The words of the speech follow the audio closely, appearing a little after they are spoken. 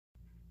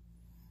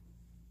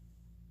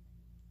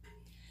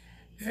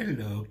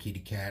Hello, kitty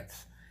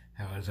cats.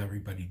 How is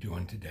everybody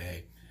doing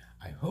today?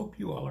 I hope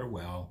you all are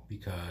well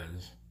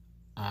because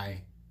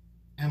I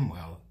am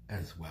well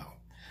as well.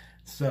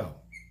 So,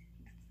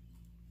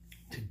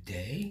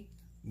 today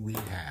we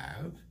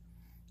have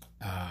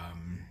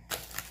some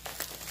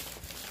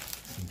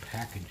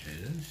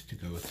packages to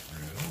go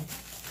through.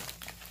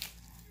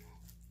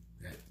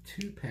 We've got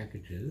 2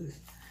 packages,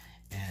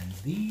 and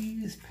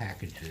these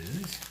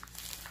packages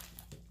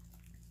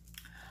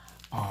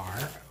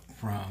are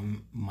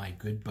from my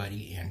good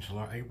buddy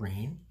Angela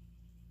Irene.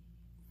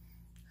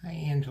 Hi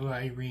Angela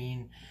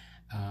Irene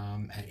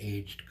at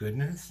Aged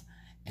Goodness,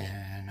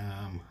 and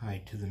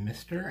hi to the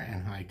Mr.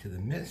 and hi to the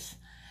Miss,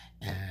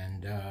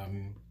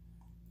 and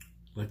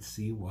let's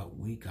see what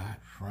we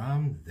got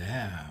from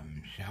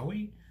them, shall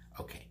we?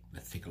 Okay,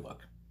 let's take a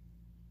look.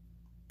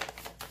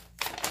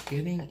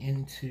 Getting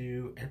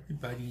into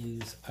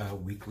everybody's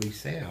weekly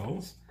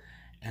sales,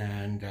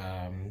 and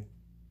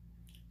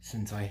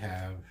since I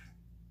have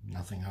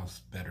nothing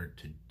else better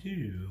to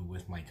do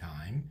with my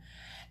time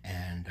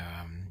and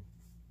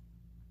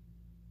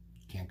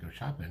can't go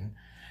shopping,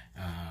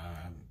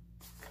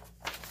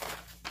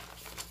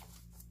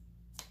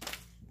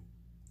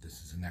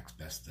 this is the next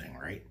best thing,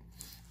 right?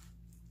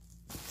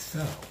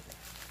 So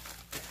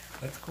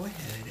let's go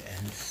ahead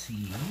and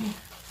see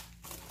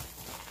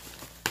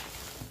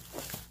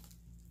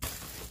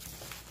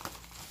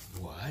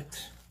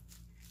what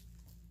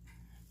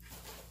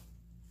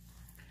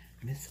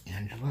Miss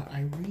Angela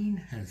Irene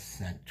has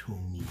sent to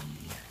me.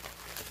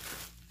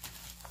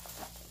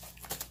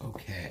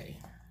 Okay.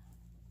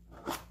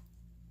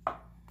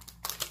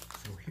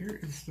 So here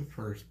is the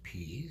first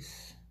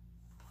piece.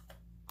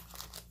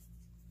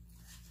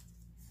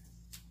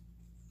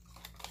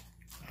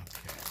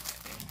 Okay.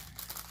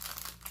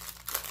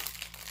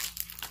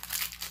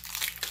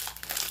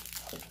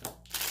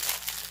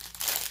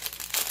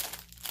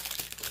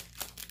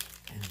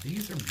 And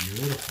these are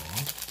beautiful.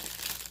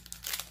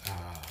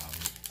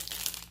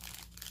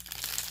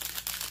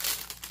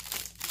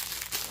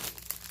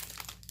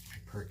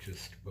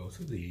 Purchased both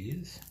of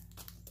these.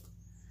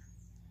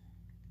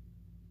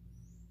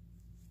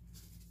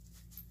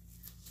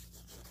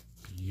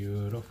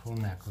 Beautiful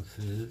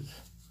necklaces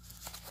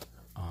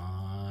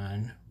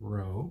on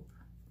rope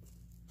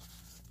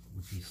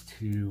with these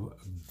 2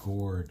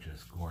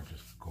 gorgeous,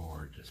 gorgeous,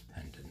 gorgeous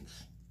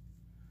pendants.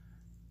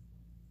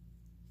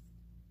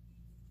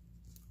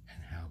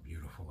 And how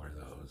beautiful are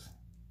those?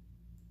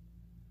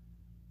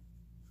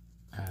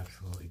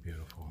 Absolutely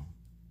beautiful.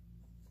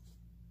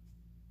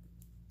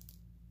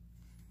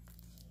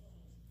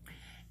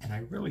 And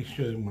I really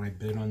should, when I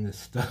bid on this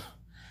stuff,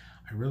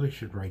 I really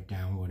should write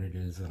down what it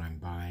is that I'm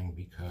buying,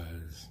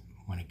 because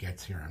when it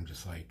gets here, I'm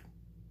just like,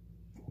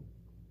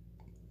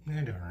 I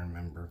don't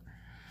remember.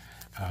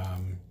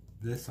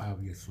 This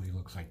obviously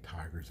looks like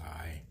Tiger's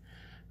Eye.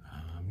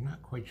 I'm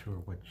not quite sure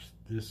which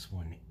this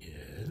one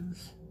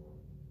is,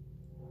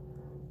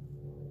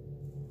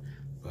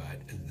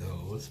 but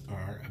those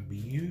are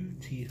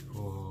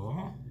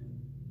beautiful.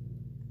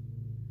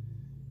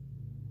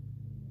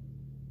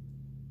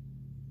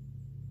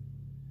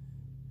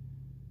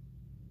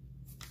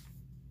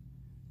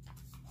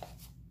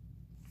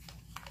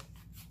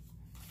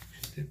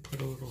 Did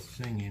put a little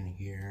thing in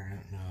here. I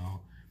don't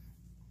know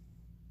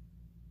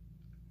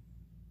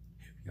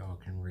if y'all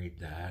can read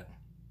that.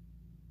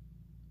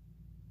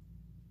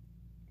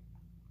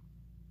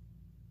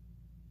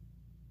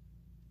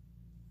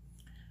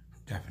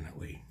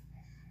 Definitely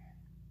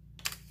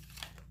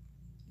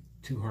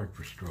too hard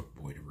for Stroke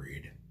Boy to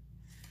read.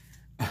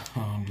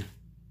 I'm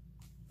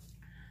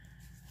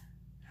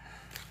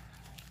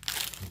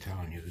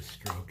telling you, this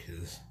stroke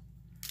has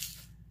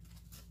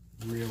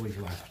really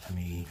left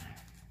me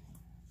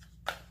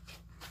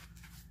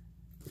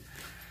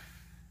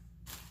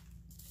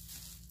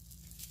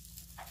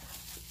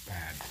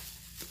bad.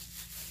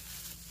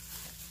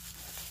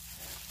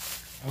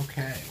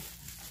 Okay.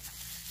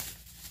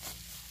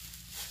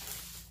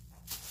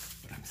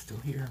 But I'm still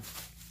here.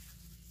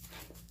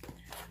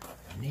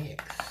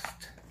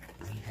 Next,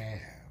 we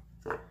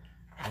have,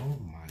 oh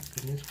my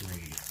goodness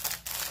gracious.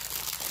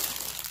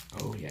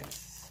 Oh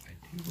yes, I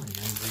do remember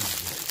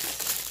this.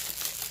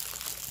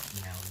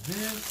 Now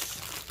this,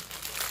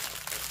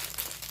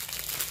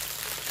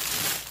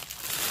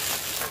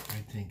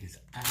 I think, is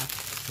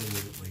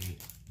absolutely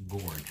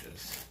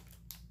gorgeous.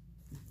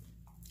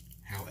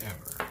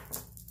 However,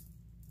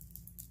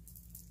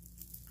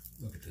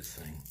 look at this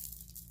thing.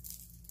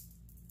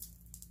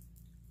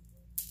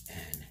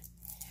 And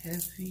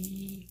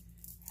heavy,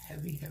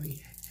 heavy,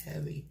 heavy,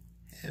 heavy,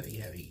 heavy,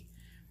 heavy.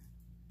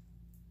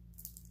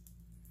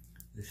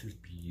 This is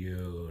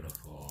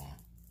beautiful.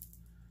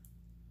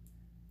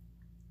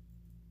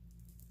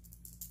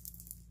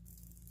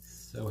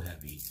 So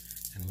heavy.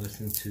 And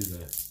listen to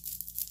the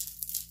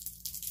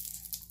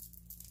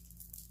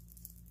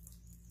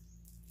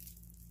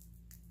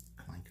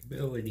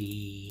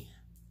clankability.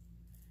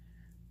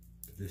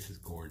 But this is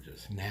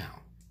gorgeous.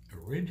 Now,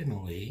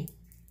 originally,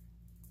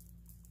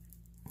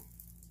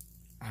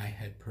 I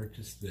had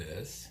purchased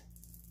this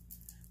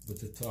with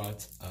the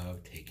thoughts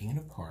of taking it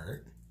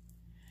apart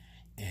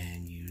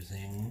and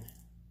using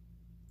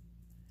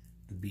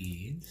the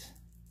beads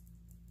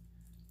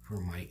for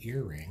my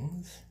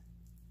earrings.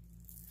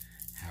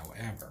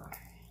 However,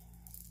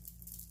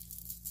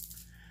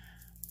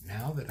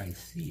 now that I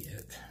see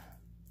it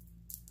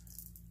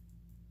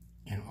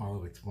in all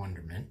of its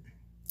wonderment,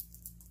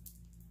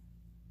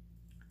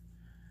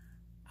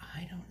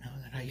 I don't know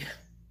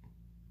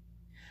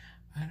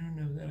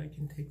that I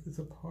can take this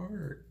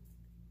apart.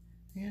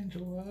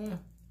 Angela.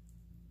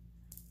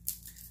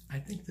 I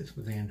think this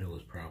was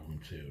Angela's problem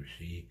too.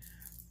 She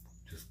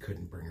just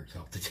couldn't bring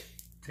herself to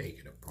take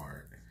it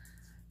apart.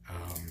 I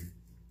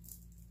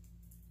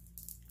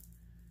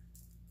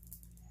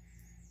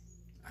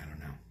don't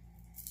know.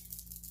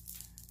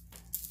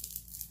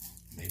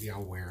 Maybe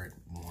I'll wear it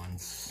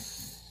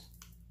once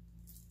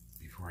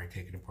before I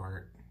take it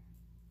apart.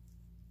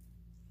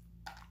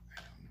 I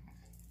don't know.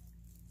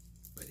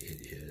 But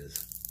it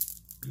is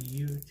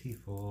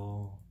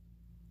beautiful.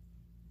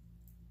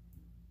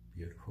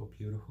 Beautiful,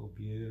 beautiful,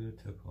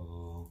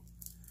 beautiful.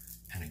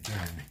 And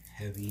again,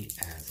 heavy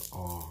as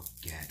all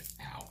get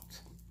out.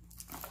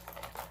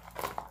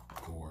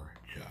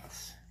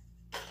 Gorgeous.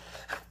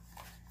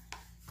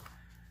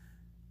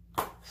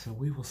 So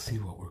we will see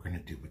what we're going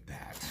to do with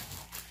that.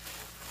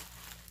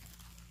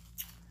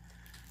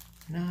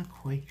 Not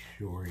quite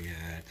sure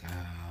yet.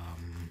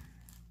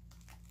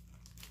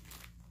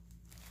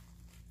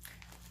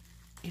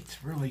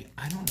 It's really,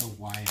 I don't know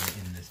why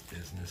I'm in this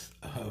business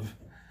of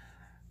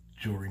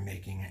jewelry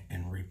making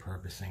and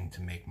repurposing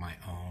to make my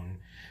own,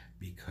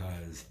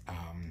 because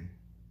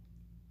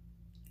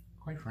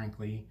quite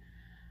frankly,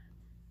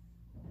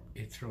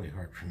 it's really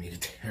hard for me to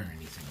tear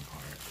anything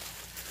apart,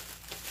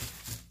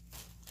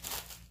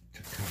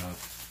 to cut up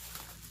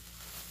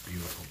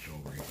beautiful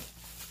jewelry.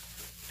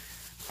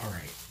 All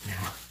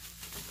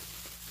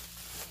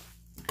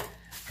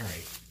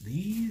right,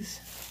 these,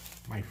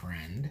 my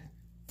friend,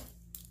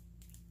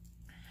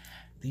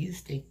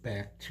 these date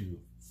back to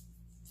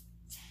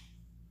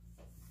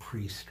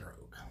pre-stroke.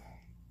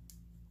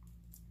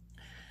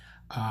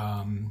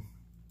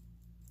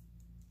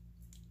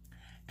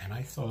 And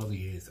I saw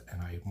these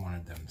and I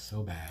wanted them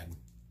so bad.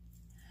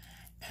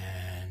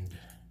 And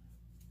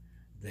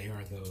they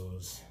are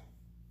those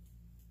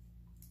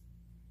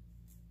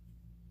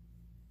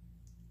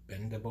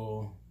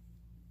bendable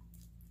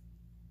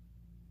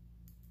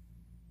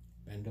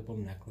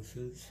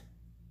necklaces,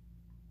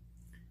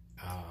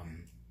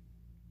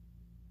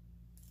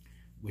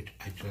 which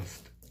I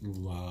just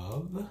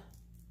love.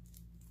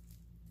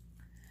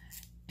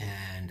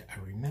 And I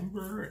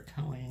remember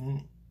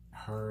telling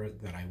her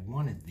that I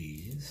wanted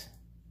these,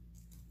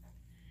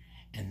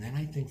 and then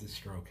I think the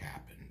stroke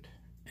happened,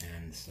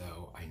 and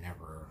so I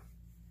never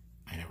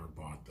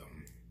bought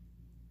them,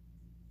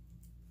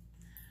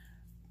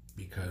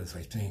 because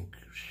I think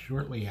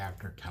shortly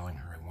after telling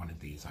her I wanted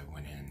these, I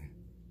went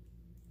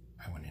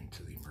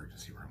into the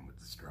emergency room with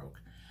the stroke,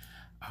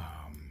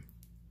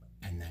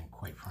 and then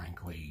quite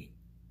frankly,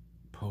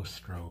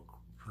 post-stroke,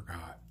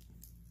 forgot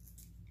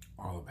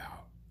all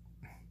about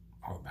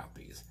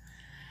these.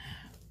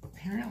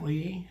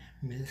 Apparently,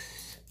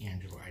 Miss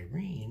Angela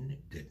Irene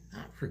did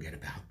not forget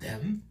about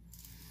them,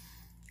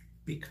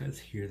 because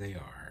here they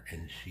are,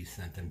 and she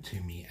sent them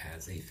to me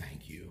as a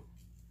thank you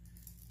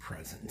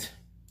present.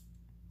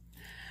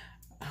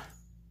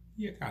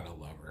 You gotta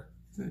love her.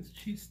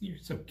 You're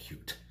so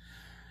cute.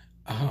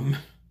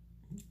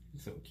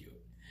 So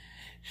cute.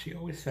 She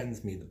always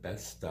sends me the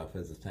best stuff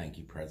as a thank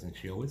you present.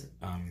 She always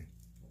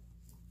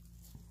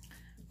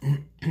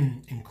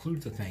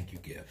includes a thank you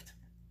gift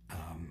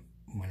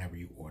whenever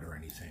you order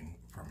anything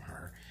from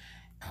her.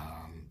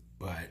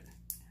 But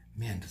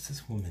man, does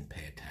this woman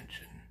pay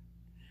attention,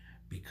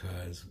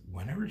 because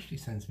whenever she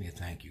sends me a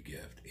thank you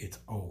gift, it's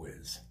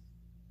always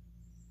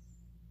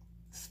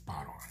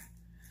spot on.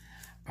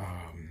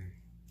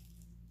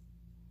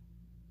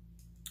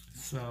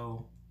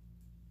 So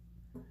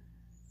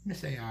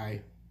Miss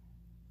AI,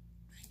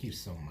 thank you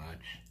so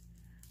much.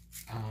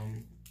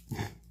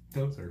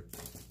 Those are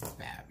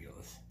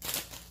fabulous.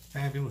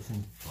 Fabulous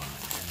and fun,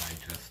 and I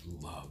just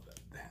love them.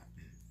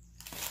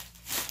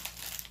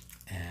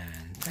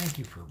 And thank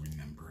you for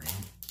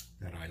remembering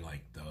that I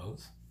like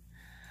those.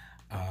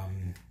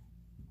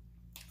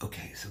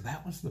 Okay, so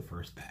that was the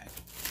first bag,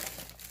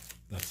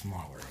 the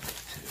smaller of the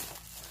two.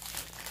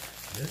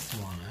 This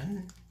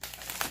one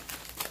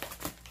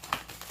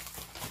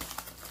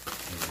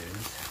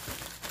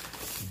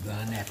is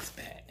the next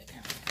bag.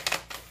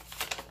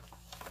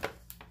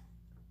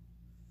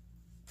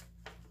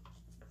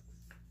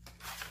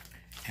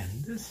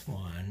 And this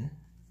one,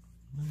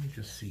 let me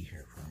just see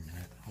here for a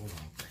minute. Hold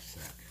on for a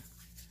sec.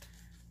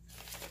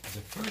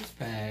 The first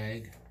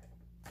bag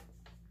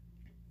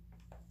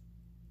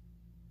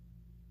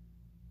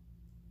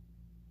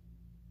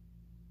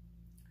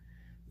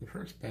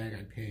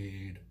I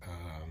paid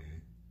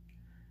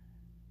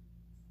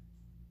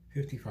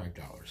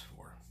 $55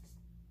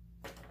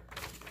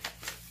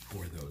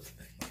 for those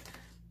things.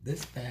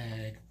 This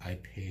bag I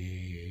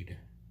paid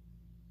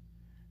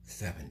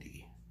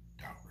 $70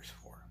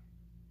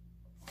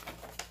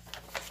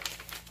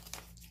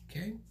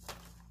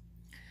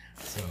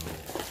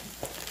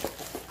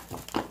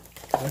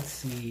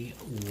 me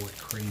what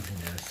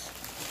craziness.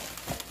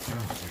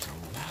 Oh, there's a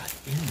lot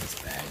in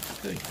this bag.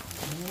 Good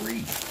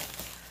grief.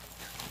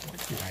 What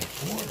did I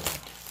order?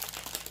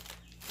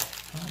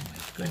 Oh my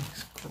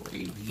goodness,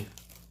 gravy.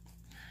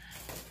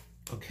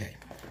 Okay.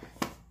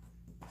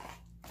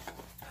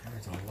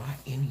 There's a lot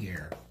in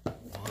here.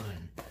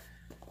 1,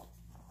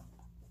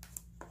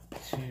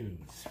 2,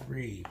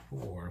 3,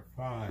 4,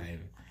 5,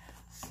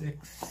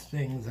 6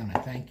 things and a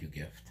thank you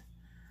gift.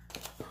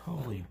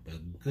 Holy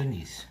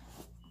goodness.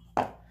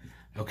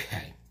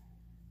 Okay.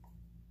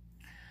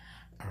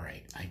 All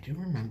right, I do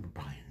remember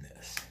buying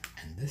this,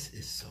 and this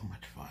is so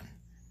much fun.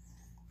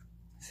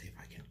 Let's see if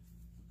I can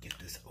get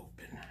this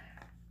open.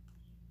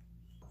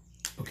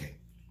 Okay,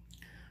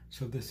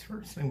 so this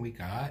first thing we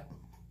got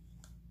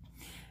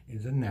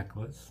is a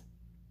necklace,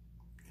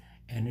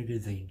 and it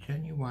is a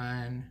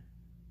genuine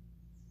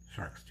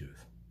shark's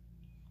tooth.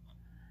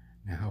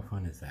 Now, how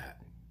fun is that?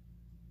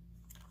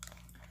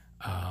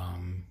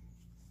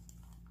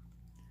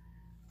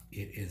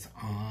 It is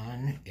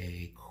on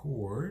a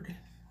cord.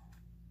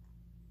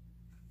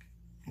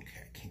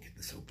 Okay, I can't get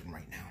this open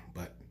right now,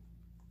 but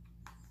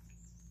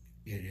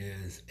it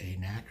is a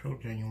natural,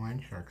 genuine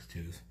shark's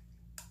tooth.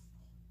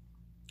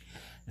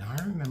 Now,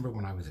 I remember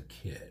when I was a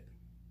kid,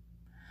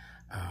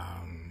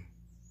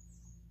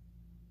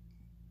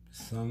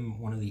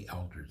 one of the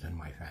elders in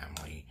my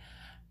family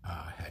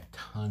had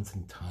tons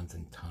and tons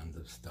and tons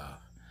of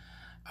stuff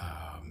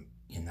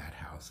in that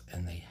house,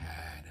 and they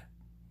had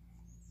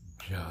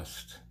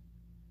just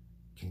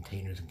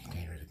containers and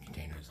containers and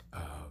containers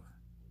of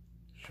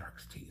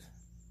shark's teeth.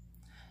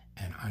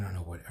 And I don't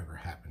know whatever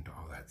happened to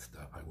all that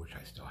stuff. I wish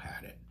I still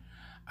had it.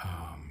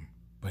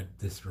 But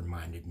this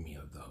reminded me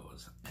of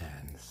those.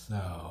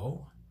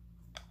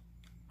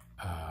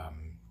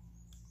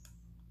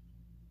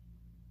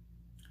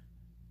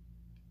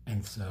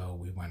 And so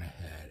we went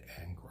ahead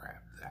and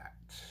grabbed that.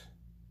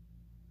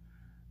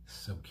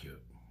 So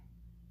cute.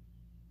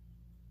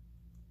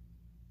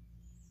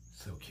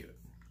 So cute.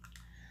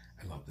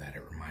 I love that.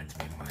 It reminds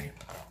me of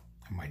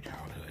my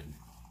childhood.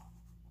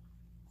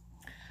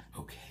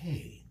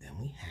 Okay, then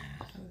we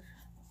have,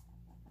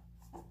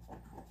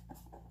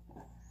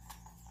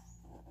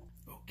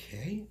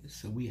 okay,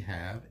 so we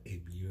have a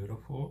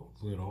beautiful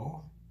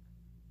little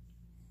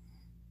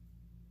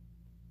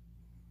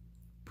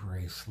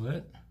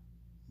bracelet.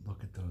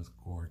 Look at those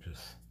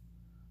gorgeous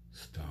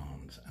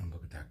stones, and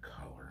look at that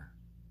color.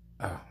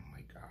 Oh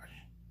my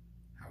gosh,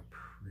 how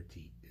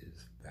pretty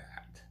is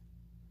that?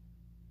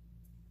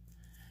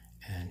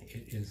 And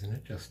it is an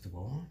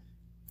adjustable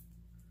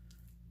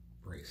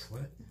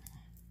bracelet,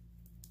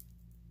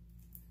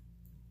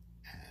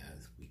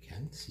 as we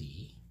can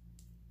see,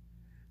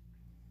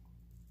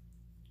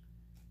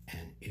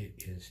 and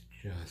it is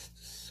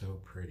just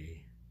so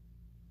pretty.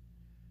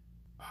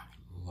 I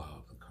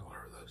love the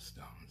color of those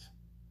stones.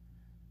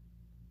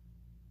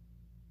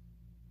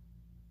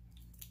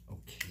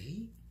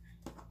 Okay.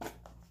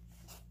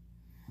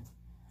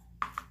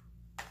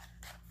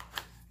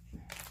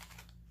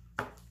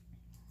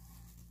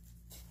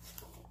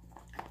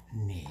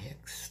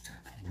 Next,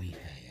 we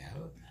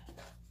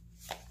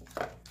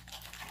have,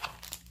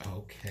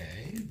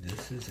 okay,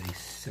 this is a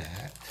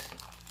set.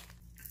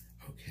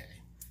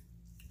 Okay,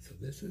 so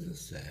this is a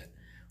set.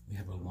 We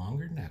have a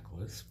longer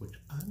necklace, which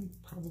I'm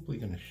probably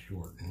going to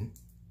shorten,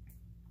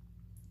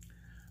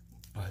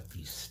 but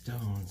these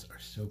stones are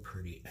so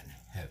pretty and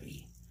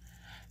heavy.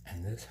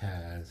 And this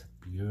has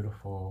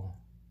beautiful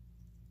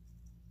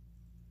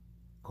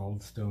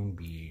goldstone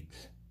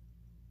beads.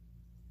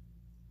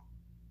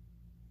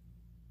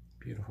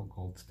 Beautiful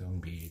goldstone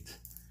beads.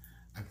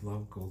 I've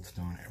loved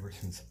goldstone ever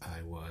since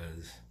I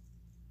was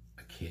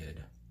a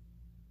kid.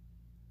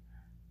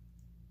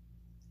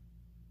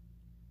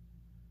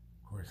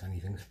 Of course,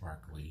 anything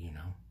sparkly, you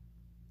know.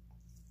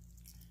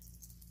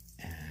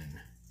 And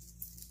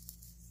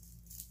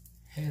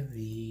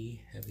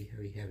heavy, heavy,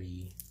 heavy,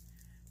 heavy.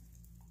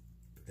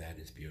 But that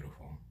is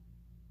beautiful.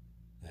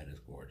 That is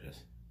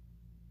gorgeous.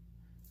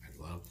 I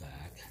love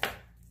that.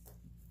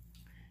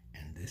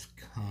 And this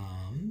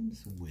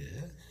comes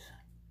with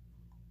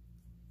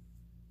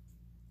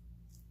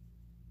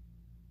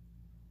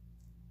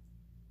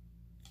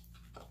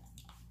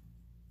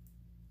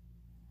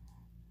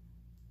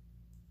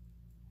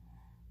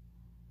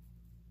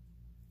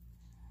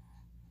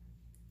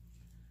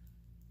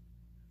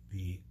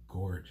the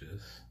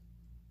gorgeous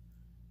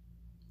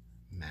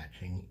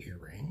matching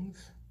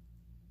earrings.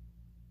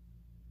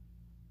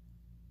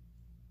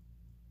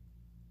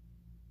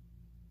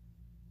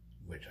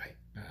 Which I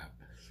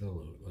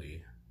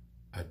absolutely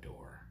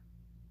adore.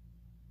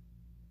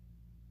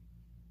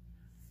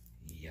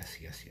 Yes,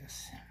 yes,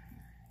 yes.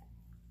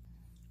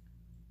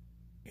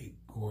 A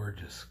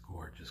gorgeous,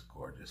 gorgeous,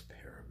 gorgeous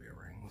pair of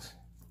earrings.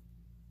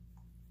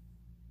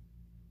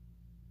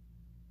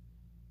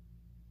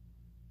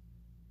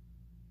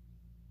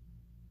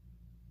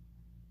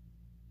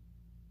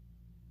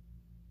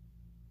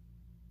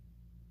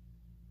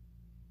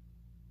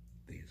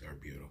 These are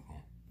beautiful.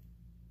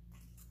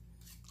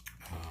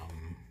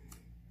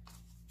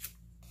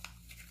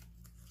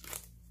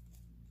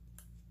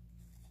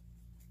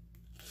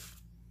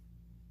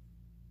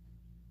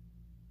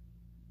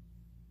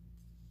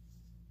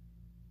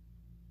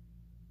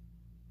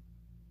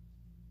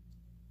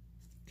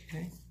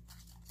 Okay.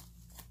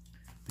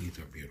 These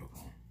are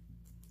beautiful.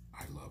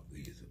 I love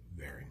these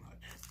very much.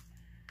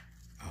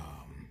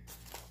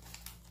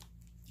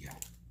 Yeah.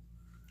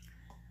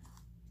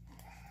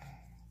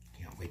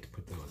 Can't wait to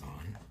put those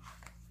on.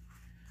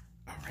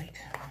 All right.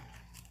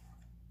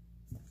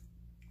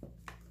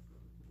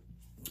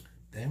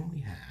 Then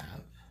we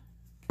have,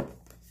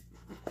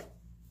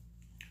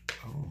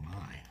 oh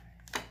my.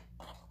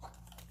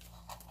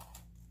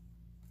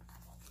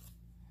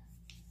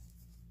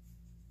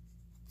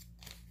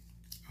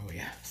 Oh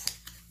yes.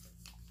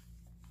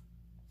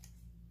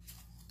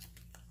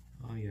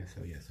 Oh yes,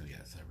 oh yes, oh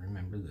yes. I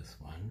remember this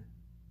one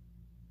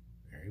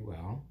very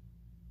well.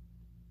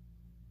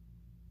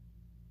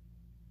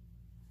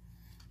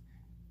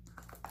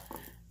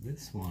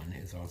 This one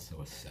is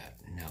also a set.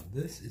 Now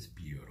this is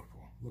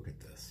beautiful. Look at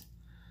this.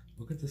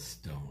 Look at the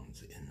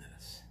stones in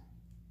this.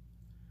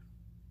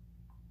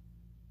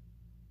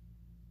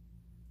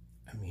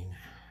 I mean,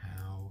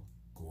 how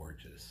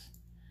gorgeous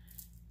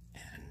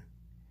and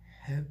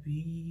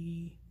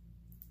heavy.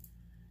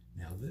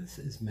 Now this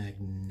is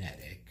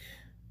magnetic.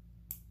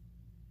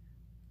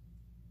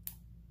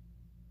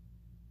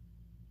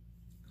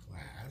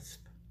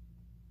 Clasp.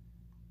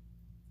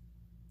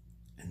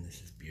 And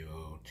this is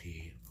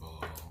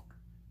beautiful,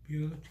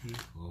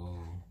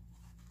 beautiful.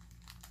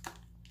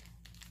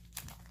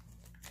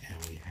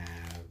 And we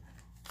have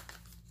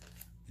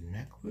the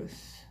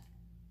necklace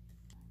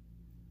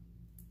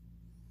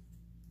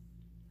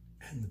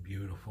and the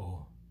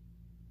beautiful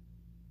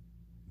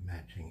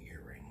matching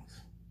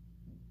earrings.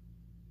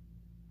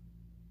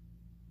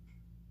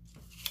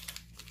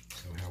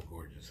 So how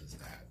gorgeous is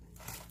that?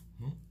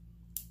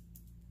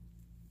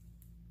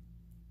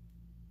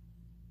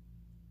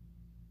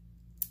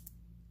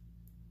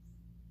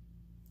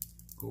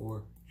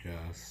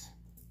 Gorgeous.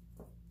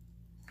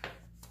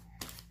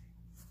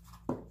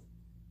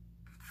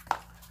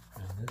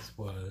 And this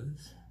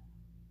was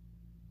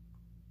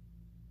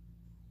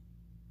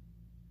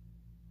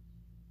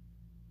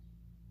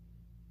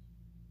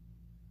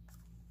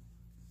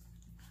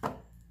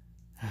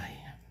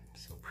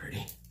so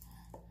pretty.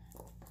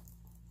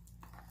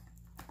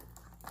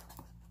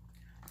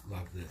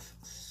 Love this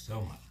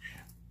so much.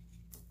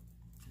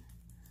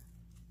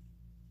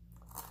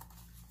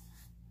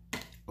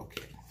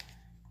 Okay.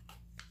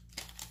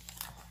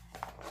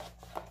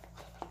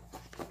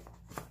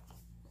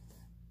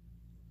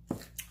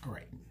 All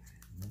right.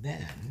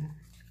 Then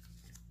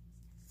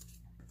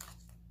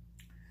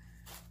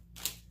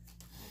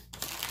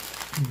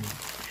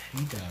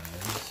she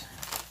does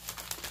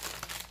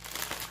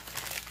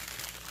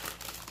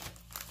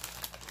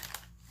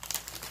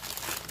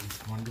these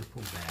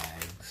wonderful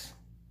bags.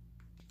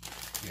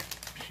 Yeah,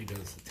 she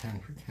does the 10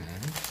 for 10,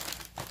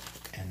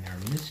 and they're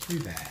mystery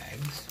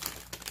bags,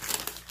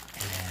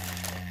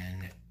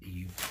 and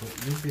you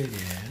put your bid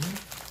in,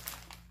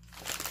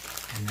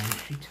 and then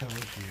she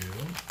tells you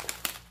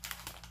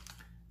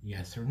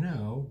yes or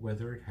no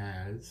whether it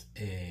has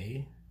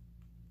a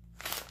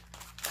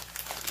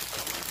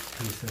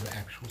piece of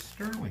actual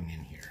sterling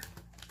in here.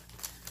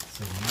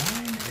 So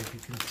mine, as you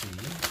can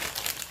see,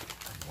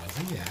 was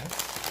a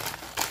yes.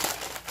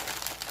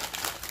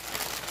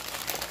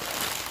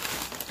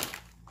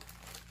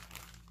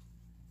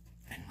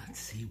 And let's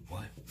see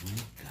what we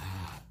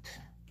got.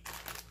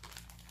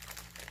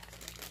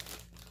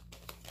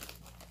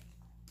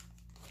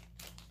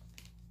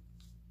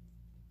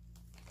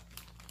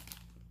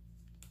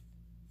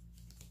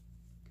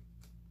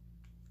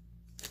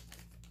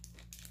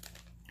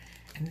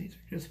 And these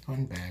are just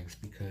fun bags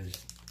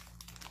because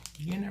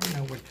you never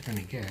know what you're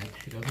going to get.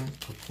 She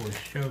doesn't, of course,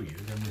 show you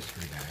the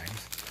mystery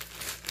bags.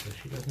 So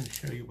she doesn't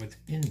show you what's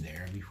in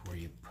there before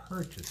you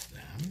purchase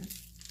them.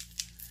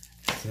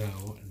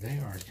 So they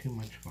are too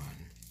much fun.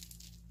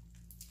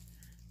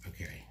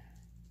 Okay.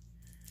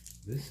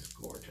 This is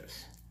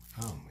gorgeous.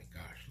 Oh my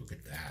gosh, look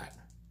at that.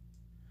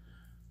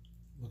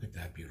 Look at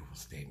that beautiful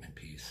statement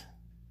piece.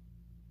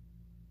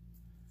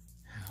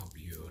 How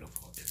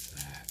beautiful is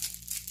that?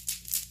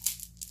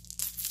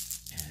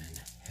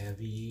 And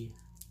heavy,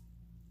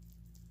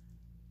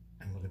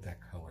 and look at that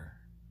color.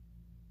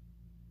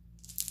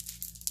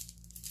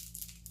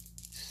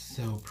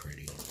 So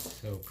pretty,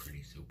 so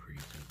pretty, so pretty,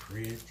 so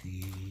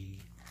pretty.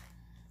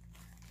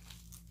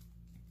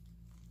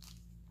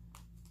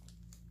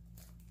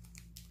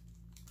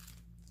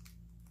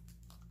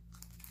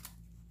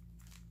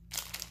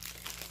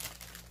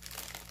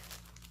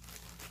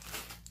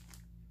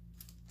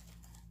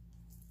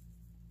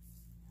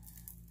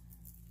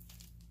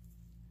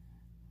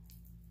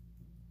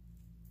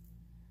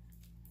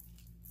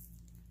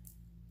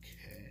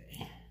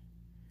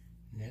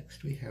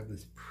 Next we have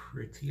this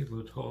pretty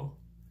little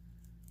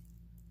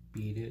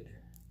beaded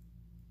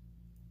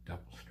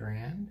double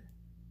strand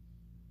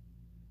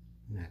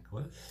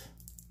necklace.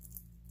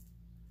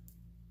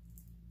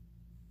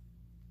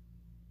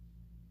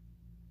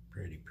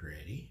 Pretty,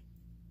 pretty.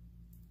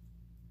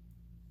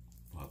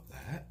 Love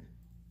that.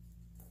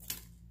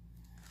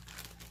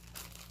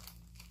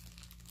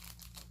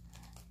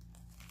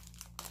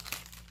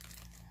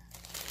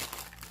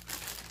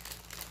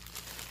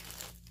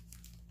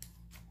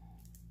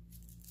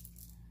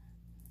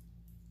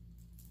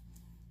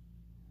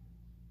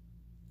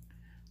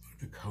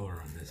 the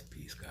color on this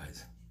piece,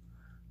 guys.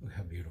 Look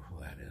how beautiful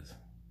that is.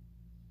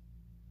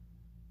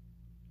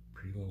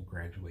 Pretty little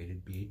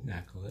graduated bead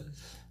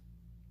necklace.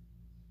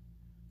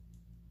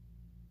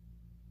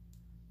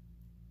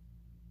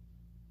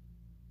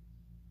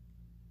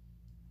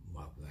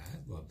 Love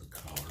that. Love the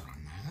color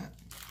on that.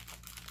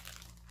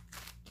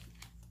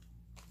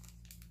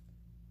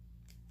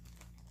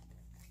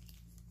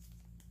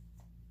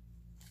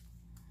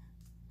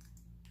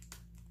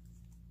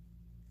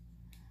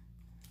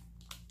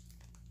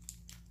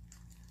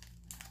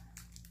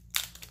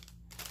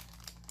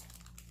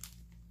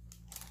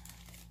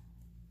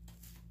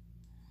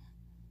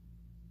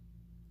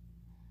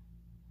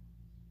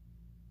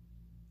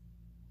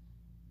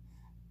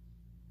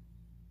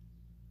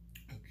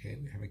 Okay,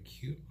 we have a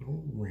cute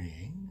little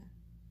ring.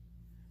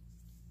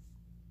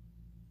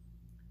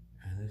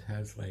 And this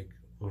has like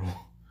little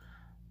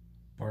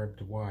barbed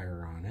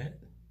wire on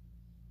it.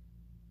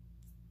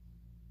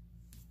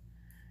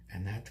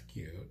 And that's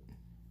cute.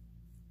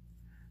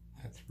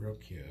 That's real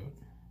cute.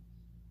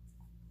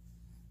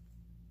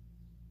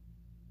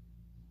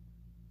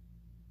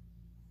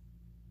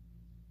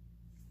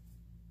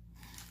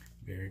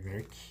 Very,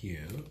 very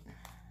cute.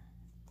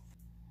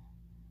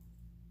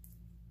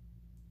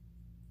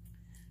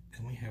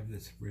 Then we have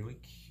this really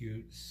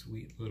cute,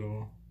 sweet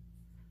little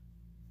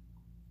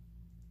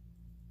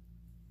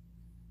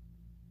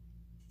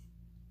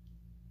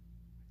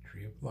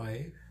tree of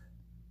life.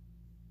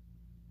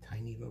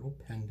 Tiny little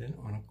pendant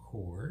on a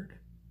cord.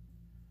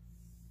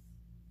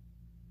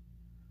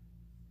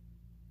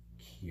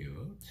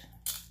 Cute.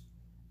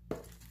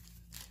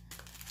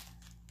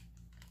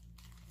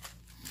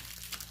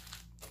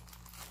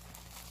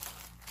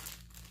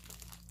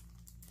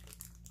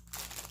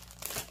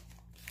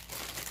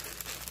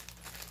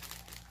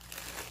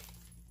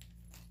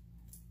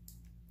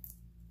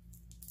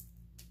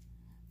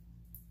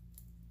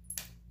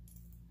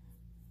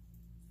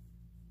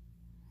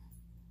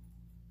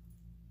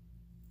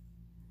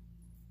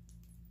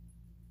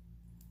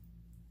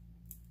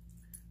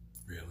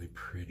 Really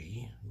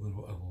pretty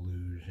little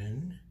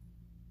illusion,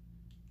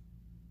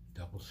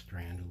 double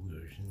strand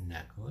illusion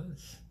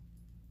necklace.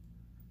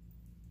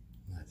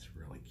 That's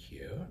really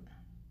cute.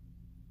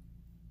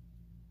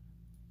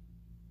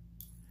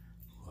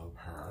 Love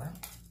her.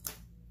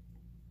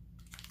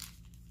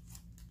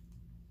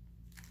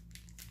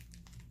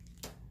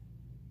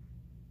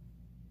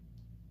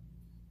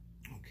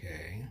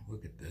 Okay,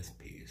 look at this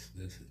piece.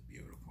 This is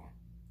beautiful.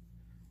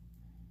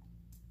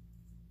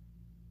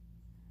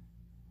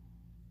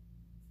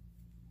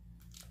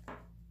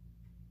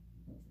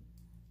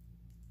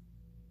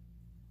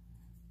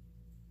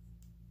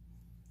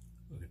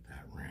 Look at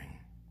that ring.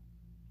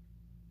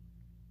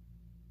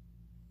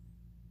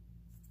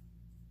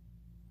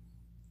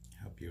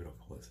 How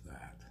beautiful is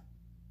that?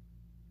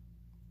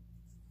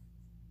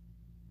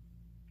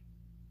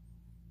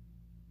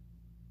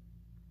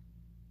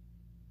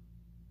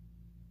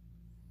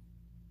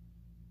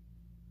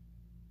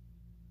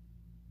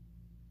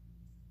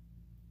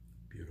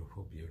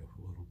 Beautiful,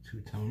 beautiful little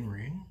two-tone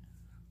ring.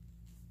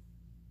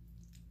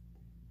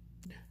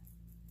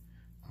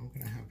 I'm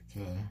gonna have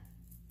to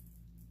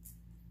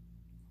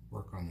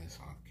work on this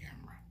off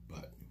camera,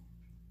 but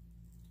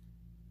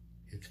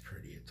it's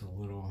pretty. It's a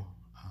little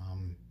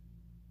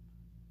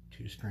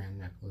two-strand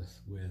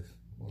necklace with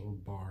little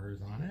bars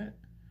on it,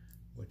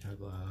 which I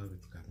love.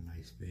 It's got a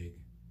nice big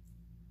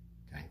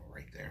tangle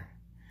right there,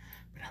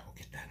 but I will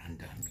get that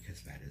undone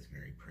because that is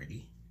very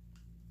pretty.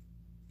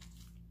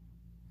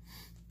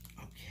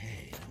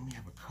 Okay, then we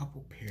have a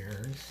couple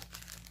pairs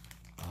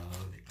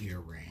of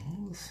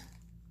earrings,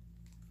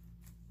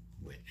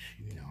 which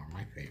you know are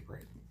my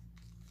favorite.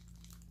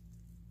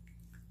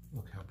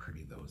 Look how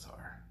pretty those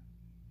are.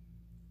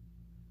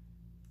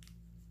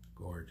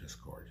 Gorgeous,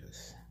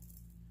 gorgeous.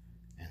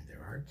 And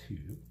there are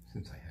two,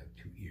 since I have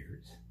two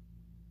ears.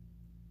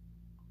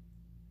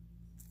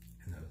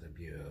 And those are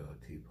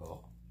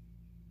beautiful.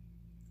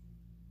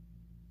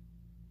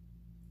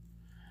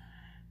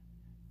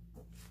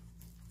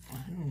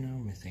 I don't know,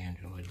 Miss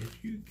Angela, did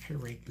you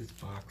curate this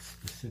box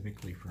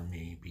specifically for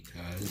me?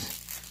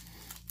 Because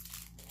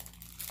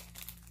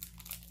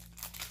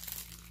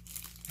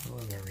I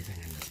love everything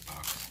in this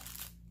box.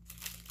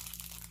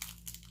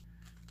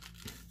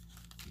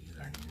 These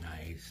are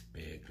nice,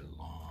 big,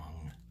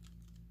 long,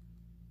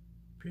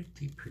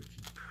 pretty, pretty,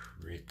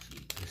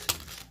 pretty. This is,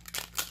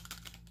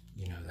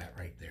 you know, that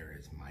right there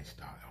is my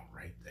style,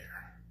 right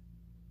there.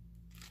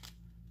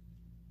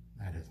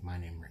 That is my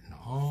name written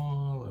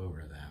all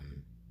over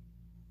them.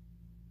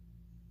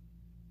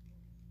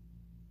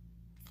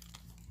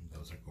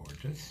 Those are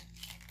gorgeous.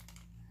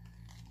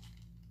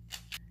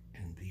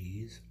 And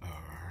these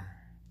are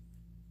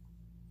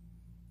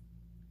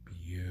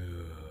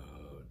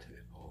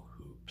beautiful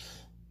hoops.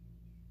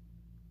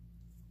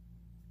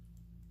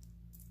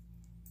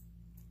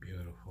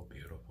 Beautiful,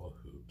 beautiful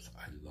hoops.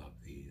 I love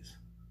these.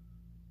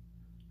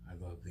 I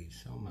love these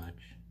so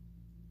much.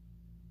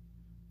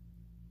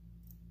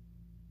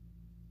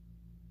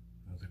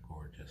 Those are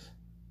gorgeous.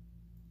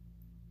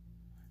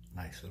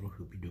 Nice little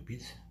hoopy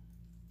doopies.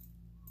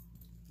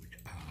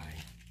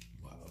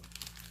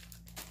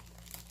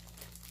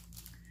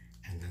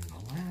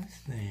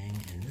 thing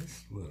in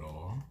this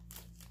little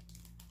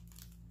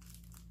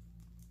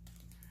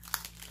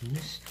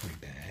mystery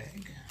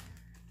bag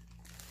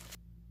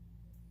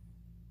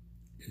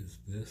is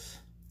this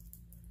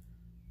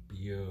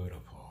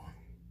beautiful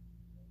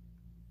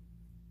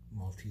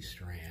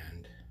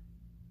multi-strand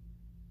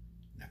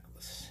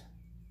necklace.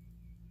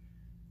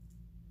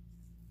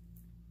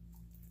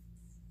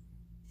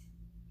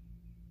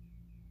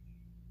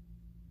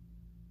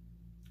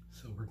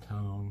 Silver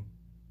tone.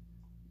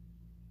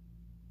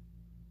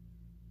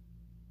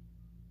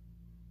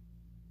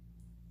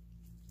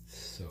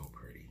 So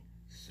pretty.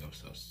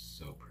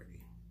 So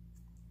pretty.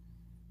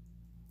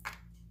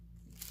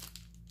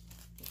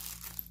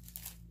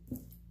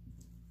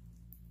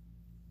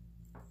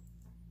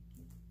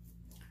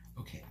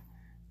 Okay,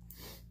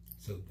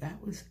 so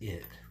that was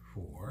it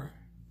for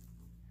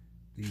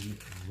the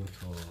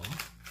little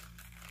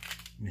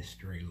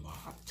mystery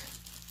lot,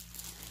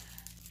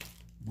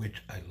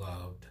 which I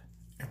loved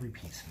every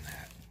piece in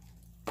that.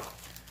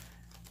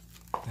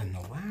 Then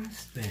the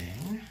last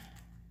thing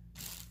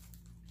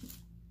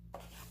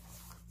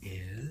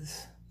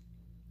is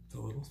the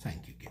little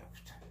thank you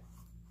gift.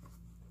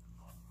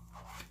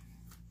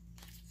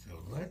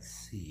 So let's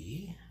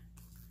see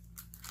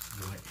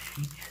what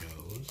she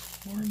chose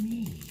for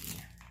me.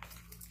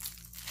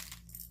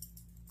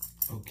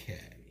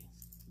 Okay.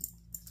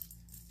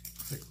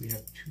 Looks like we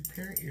have 2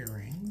 pair of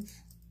earrings.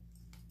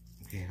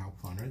 Okay, how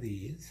fun are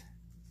these?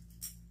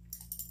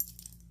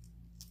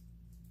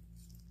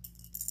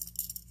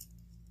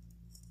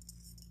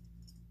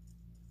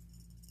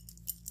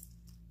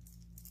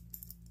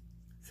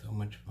 So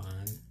much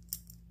fun.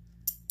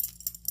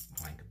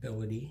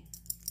 Blankability.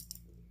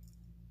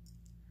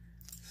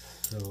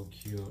 So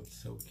cute,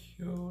 so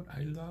cute.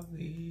 I love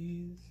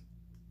these.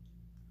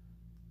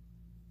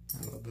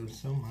 I love them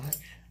so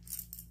much.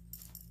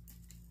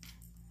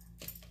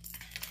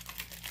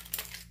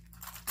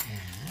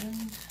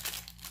 And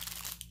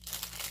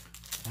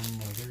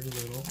another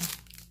little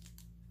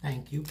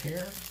thank you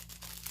pair.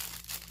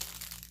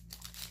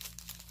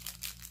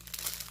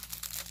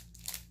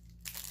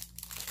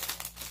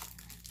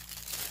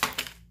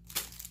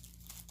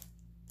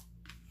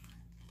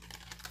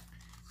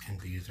 And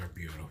these are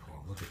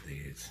beautiful. Look at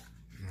these.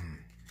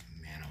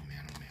 Man, oh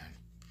man, oh man.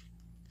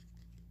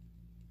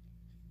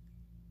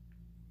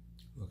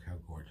 Look how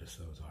gorgeous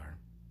those are.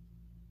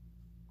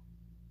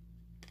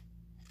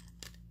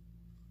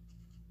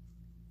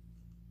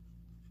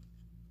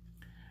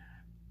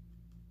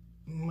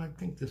 I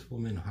think this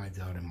woman hides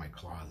out in my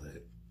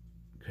closet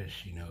because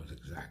she knows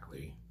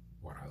exactly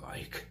what I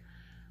like.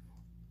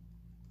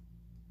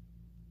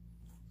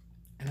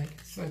 And I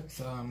guess that's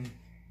the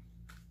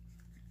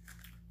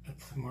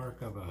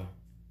mark of a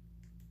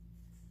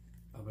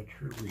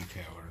true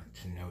retailer,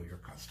 to know your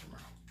customer.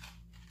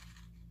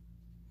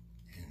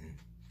 And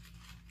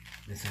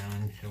Miss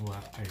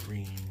Angela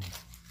Irene,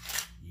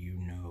 you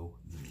know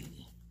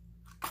me.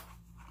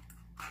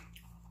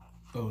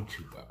 Oh,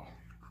 too well.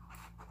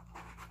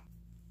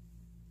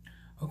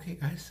 Okay,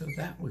 guys, so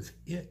that was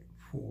it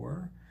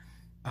for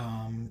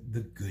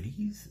the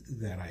goodies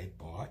that I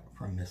bought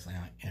from Miss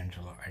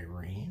Angela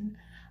Irene.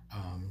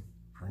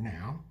 For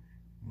now,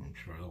 I'm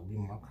sure there'll be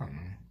more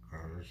coming,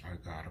 because I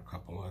got a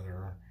couple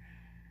other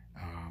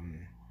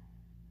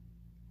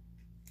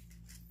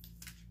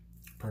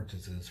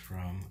purchases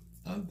from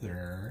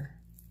other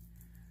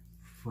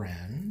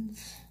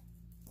friends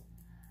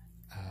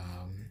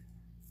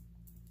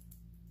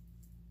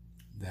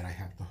that I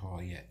have to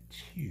haul yet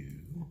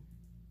too.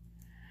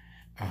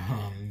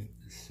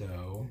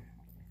 So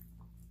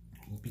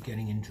we'll be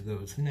getting into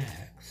those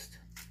next.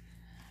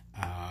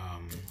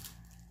 And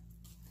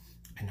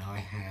I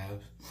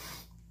have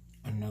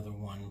another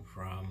one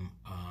from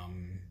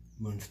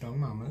Moonstone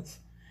Mamas,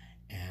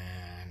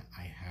 and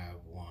I have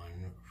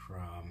one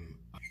from,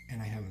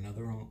 and I have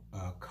another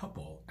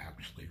couple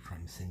actually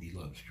from Cindy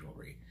Loves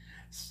Jewelry.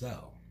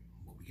 So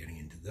we'll be getting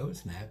into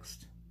those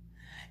next.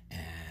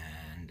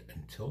 And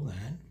until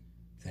then,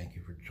 thank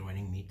you for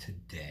joining me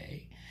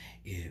today.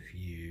 If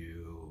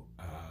you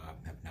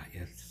have not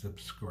yet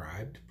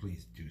subscribed,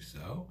 please do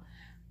so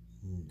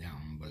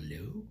down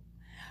below.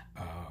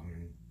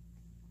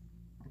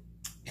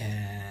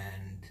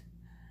 And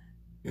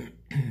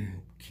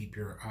keep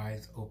your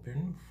eyes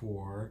open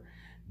for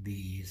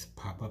these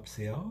pop-up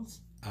sales.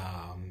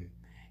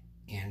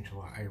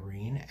 Angela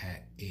Irene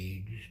at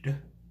Aged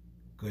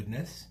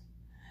Goodness.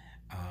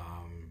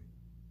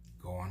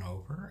 Go on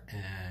over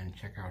and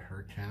check out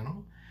her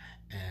channel,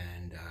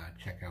 and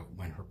check out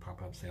when her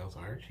pop-up sales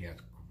are. She has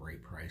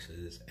great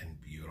prices and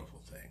beautiful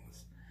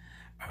things.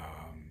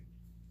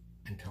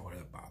 And tell her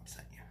that Bob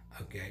sent you,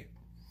 okay?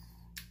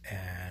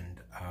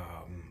 And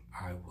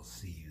I will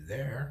see you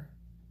there,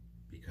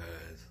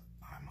 because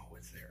I'm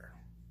always there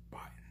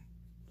buying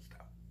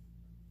stuff.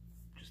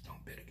 Just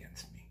don't bid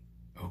against me,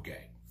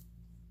 okay?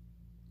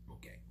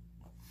 Okay.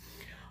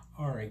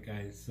 All right,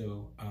 guys,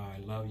 so I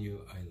love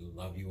you. I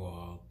love you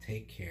all.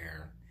 Take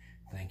care.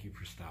 Thank you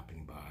for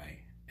stopping by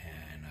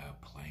and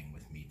playing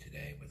with me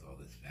today with all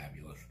this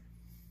fabulous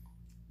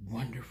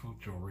wonderful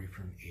jewelry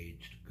from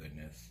Aged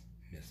Goodness,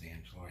 Miss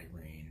Angela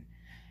Irene,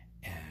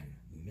 and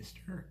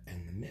Mr.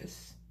 and the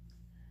Miss.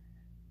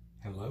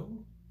 Hello,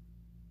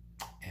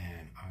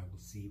 and I will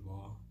see you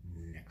all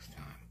next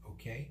time,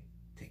 okay?